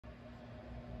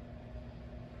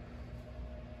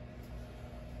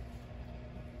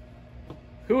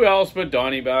Who else but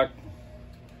Donny back?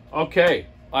 Okay,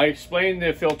 I explained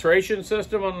the filtration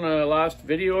system on the last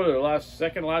video, or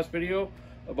second last video,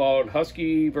 about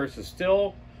Husky versus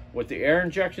Still with the air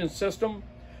injection system,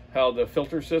 how the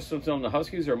filter systems on the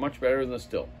Huskies are much better than the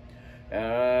Still.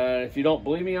 And if you don't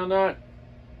believe me on that,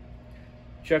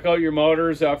 check out your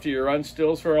motors after you run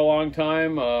Stills for a long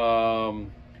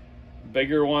time.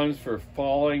 Bigger ones for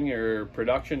falling or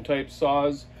production type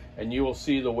saws, and you will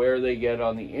see the wear they get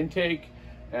on the intake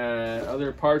and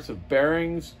other parts of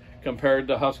bearings compared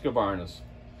to Husqvarna's.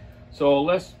 So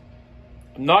I'm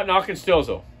not knocking Stills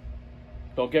though.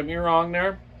 Don't get me wrong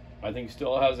there. I think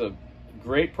Still has a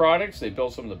great products. They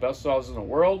build some of the best saws in the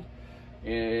world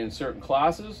in certain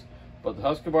classes. But the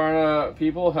Husqvarna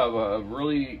people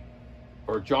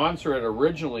have John Surratt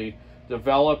originally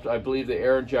developed, I believe, the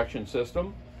air injection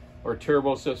system, or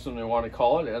turbo system they want to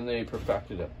call it, and they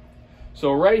perfected it.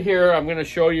 So right here, I'm going to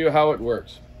show you how it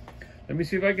works. Let me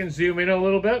see if I can zoom in a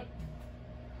little bit,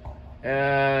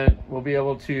 and we'll be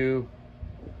able to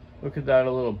look at that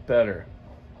a little better.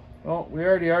 Well, we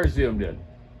already are zoomed in.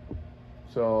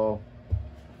 So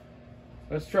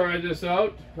let's try this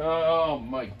out. Oh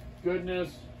my goodness.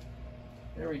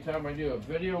 Every time I do a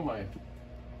video, my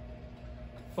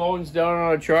phone's down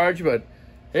on a charge, but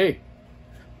hey,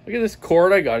 look at this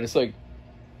cord I got. It's like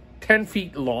 10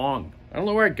 feet long. I don't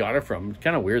know where I got it from. It's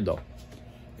kind of weird though.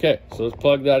 Okay, so let's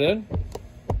plug that in.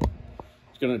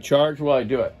 It's gonna charge while I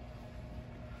do it.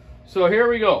 So here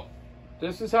we go.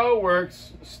 This is how it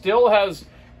works. Still has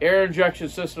air injection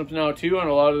systems now too on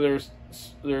a lot of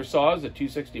their saws, the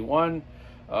 261,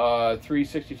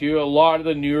 362. A lot of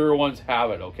the newer ones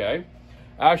have it, okay?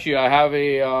 Actually, I have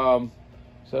a,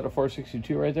 is that a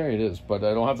 462 right there? It is, but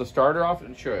I don't have the starter off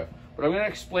and show you. But I'm going to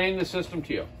explain the system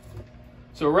to you.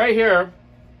 So right here,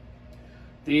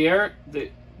 the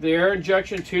air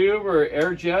injection tube or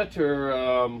air jet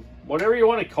or whatever you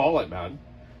want to call it, man,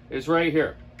 is right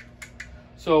here.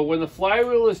 So when the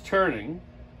flywheel is turning,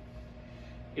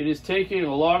 it is taking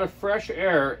a lot of fresh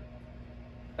air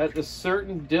at a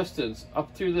certain distance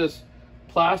up through this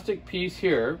plastic piece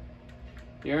here,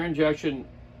 the air injection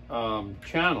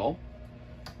channel,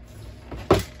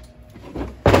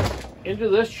 into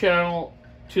this channel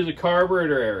to the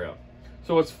carburetor area.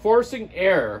 So it's forcing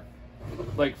air,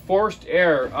 like forced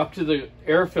air, up to the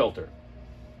air filter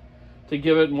to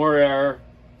give it more air,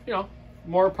 you know,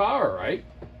 more power, right?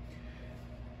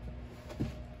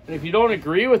 And if you don't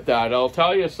agree with that, I'll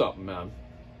tell you something, man.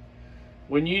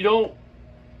 When you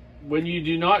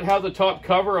do not have the top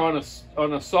cover on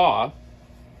a saw,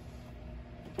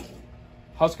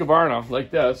 Husqvarna, like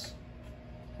this,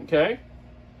 okay?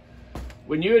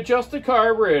 When you adjust the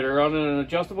carburetor on an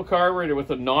adjustable carburetor with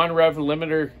a non-rev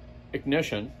limiter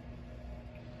ignition,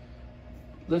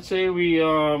 let's say we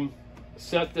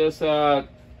set this at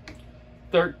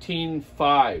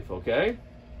 13.5, okay?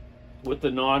 With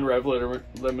the non-rev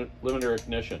limiter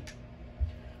ignition.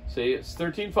 See, it's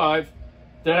 13.5.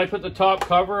 Then I put the top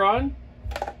cover on,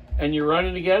 and you run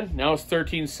it again. Now it's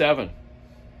 13.7.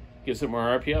 Gives it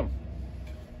more RPM.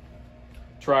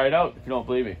 Try it out if you don't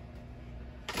believe me.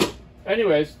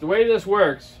 Anyways, the way this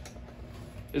works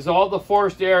is all the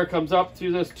forced air comes up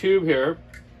through this tube here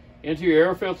into your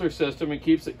air filter system and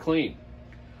keeps it clean.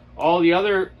 All the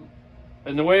other,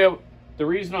 and the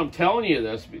reason I'm telling you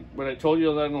this, when I told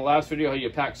you that in the last video how you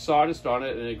pack sawdust on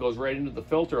it and it goes right into the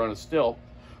filter on a Still,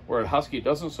 where a Husky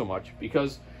doesn't so much,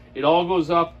 because it all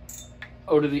goes up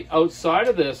out of the outside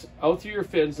of this, out through your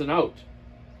fins and out,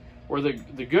 where the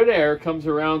good air comes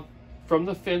around from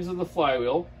the fins of the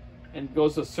flywheel and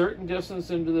goes a certain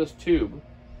distance into this tube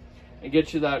and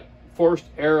gets you that forced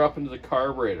air up into the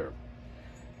carburetor.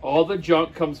 All the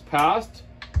junk comes past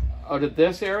out of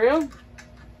this area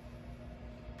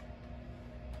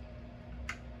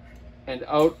and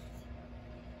out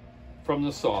from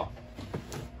the saw.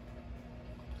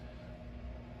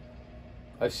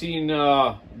 I've seen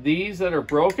these that are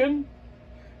broken,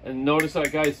 and notice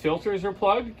that guy's filters are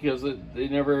plugged because they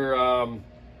never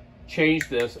changed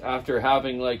this after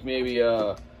having like maybe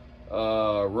a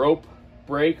rope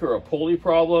break or a pulley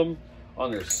problem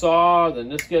on their saw. Then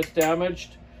this gets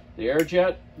damaged, the air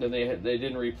jet, then they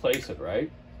didn't replace it, right?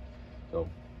 So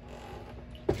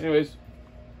anyways,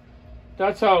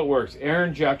 that's how it works. Air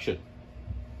injection.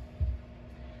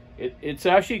 It's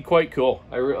actually quite cool.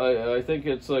 I think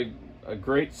it's like a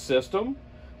great system.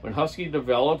 When Husky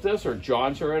developed this, or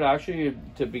John Surratt actually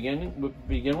to begin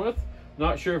with,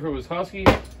 not sure if it was Husky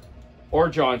or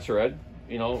John Surratt.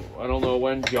 You know, I don't know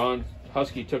when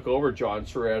Husky took over John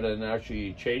Surratt and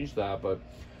actually changed that, but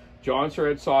John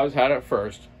Surratt saws had it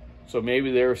first, so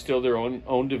maybe they were still their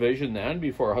own division then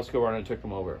before Husqvarna took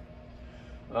them over.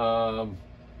 I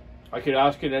could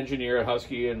ask an engineer at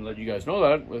Husky and let you guys know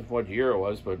that with what year it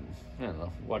was, but I don't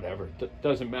know, whatever.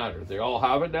 Doesn't matter. They all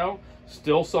have it now.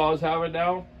 Still saws have it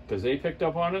now because they picked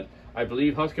up on it. I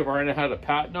believe Husqvarna had a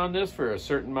patent on this for a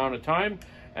certain amount of time,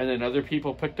 and then other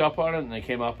people picked up on it and they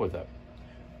came up with it.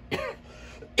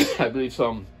 I believe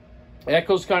some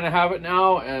Echoes kind of have it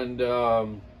now, and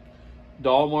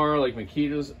Dalmar, like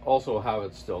Makita's, also have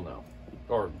it still now.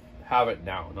 Or have it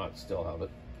now, not still have it.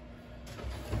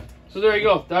 So there you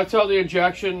go. That's how the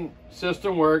injection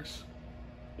system works.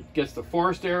 It gets the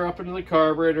forced air up into the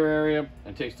carburetor area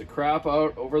and takes the crap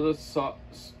out over the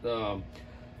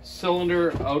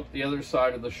cylinder out the other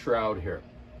side of the shroud here.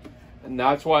 And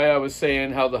that's why I was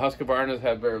saying how the Husqvarnas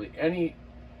have barely any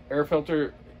air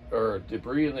filter or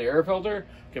debris in the air filter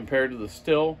compared to the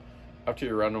still after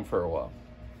you run them for a while.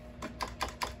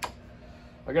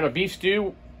 I got a beef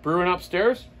stew brewing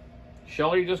upstairs.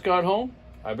 Shelly just got home.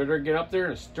 I better get up there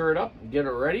and stir it up and get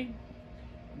it ready.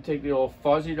 Take the old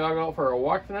fuzzy dog out for a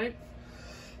walk tonight.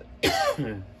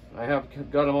 I have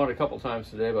got him out a couple times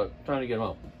today, but time to get him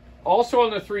out. Also on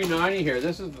the 390 here,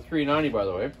 this is the 390 by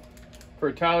the way,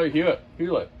 for Tyler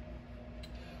Hewlett.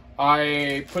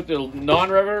 I put the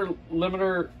non-rev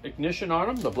limiter ignition on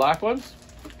them, the black ones.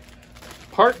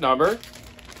 Part number.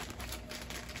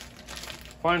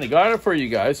 Finally got it for you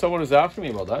guys. Someone was asking me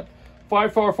about that.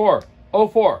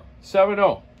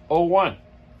 544-04-70-01.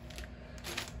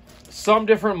 Some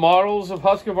different models of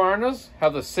Husqvarnas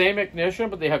have the same ignition,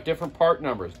 but they have different part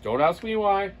numbers. Don't ask me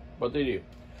why, but they do.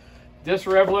 This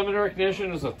rev limiter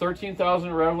ignition is a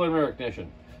 13,000 rev limiter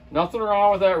ignition. Nothing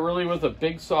wrong with that really with a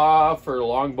big saw for a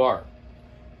long bar.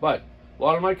 But a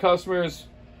lot of my customers,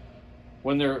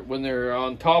 when they're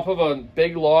on top of a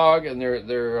big log and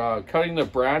they're cutting the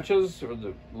branches or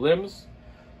the limbs,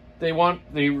 they want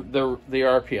the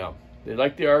RPM. They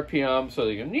like the RPM so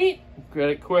they can get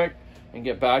it quick and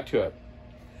get back to it.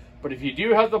 But if you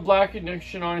do have the black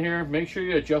ignition on here, make sure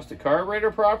you adjust the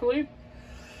carburetor properly.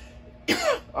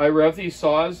 I rev these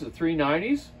saws, the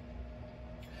 390s,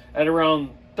 at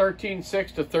around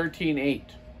 13.6 to 13.8.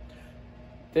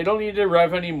 They don't need to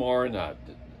rev any more than that.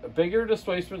 A bigger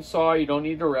displacement saw, you don't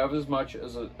need to rev as much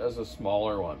as a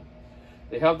smaller one.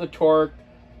 They have the torque.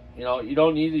 You know, you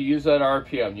don't need to use that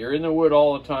RPM. You're in the wood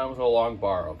all the time with a long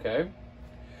bar, okay?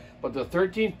 But the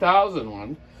 13,000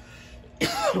 one,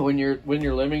 when you're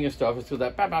limbing and stuff, it's with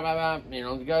that, you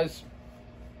know, the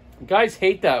guys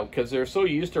hate that because they're so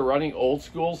used to running old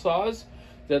school saws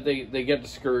that they get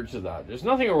discouraged of that. There's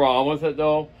nothing wrong with it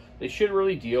though. They should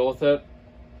really deal with it,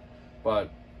 but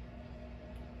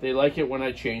they like it when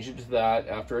I change it to that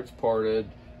after it's ported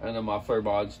and the muffler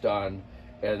mod's done,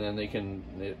 and then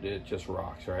it just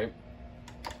rocks, right?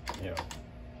 Yeah.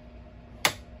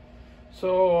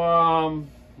 So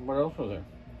what else was there?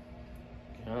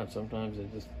 God, sometimes I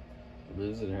just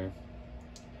lose it here.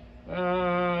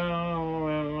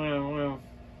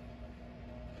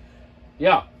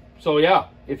 Yeah. So yeah,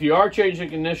 if you are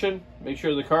changing ignition, make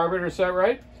sure the carburetor's set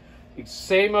right. It's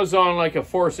same as on like a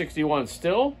 461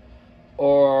 still,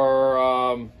 or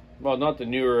well, not the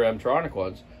newer M-tronic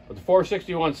ones, but the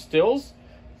 461 stills.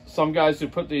 Some guys who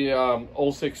put the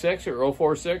 066 or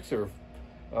 046 or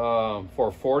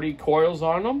 440 coils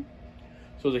on them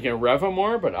so they can rev them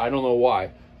more, but I don't know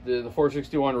why. The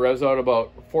 461 revs out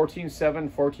about 14.7,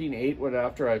 14.8 when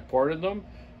after I ported them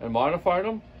and modified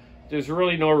them. There's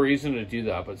really no reason to do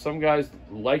that, but some guys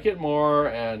like it more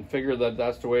and figure that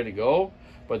that's the way to go.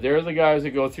 But they're the guys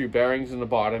that go through bearings in the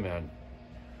bottom end.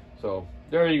 So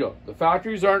there you go. The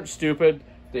factories aren't stupid.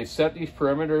 They set these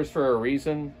perimeters for a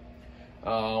reason.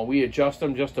 We adjust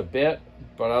them just a bit,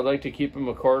 but I'd like to keep them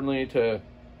accordingly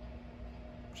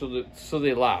so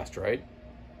they last, right?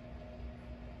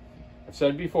 I've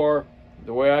said before,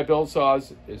 the way I build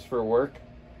saws is for work.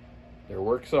 They're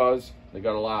work saws. They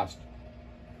gotta last.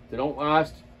 If they don't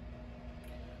last,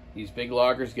 these big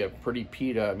loggers get pretty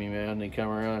peed at me, man. They come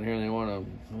around here and they want to,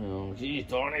 you know, geez,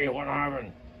 Donny, what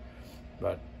happened?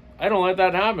 But I don't let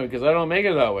that happen because I don't make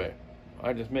it that way.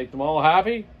 I just make them all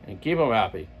happy and keep them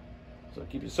happy. So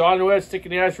keep your saw in the wet, stick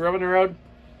in the ice, rubbing the road.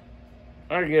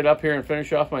 I'm gonna get up here and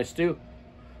finish off my stew.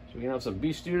 So we can have some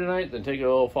beef stew tonight, then take a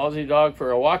little fuzzy dog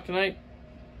for a walk tonight.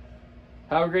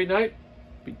 Have a great night.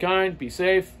 Be kind, be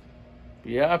safe,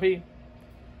 be happy.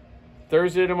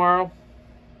 Thursday tomorrow.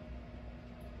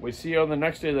 We see you on the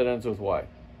next day that ends with Y.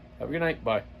 Have a good night.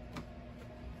 Bye.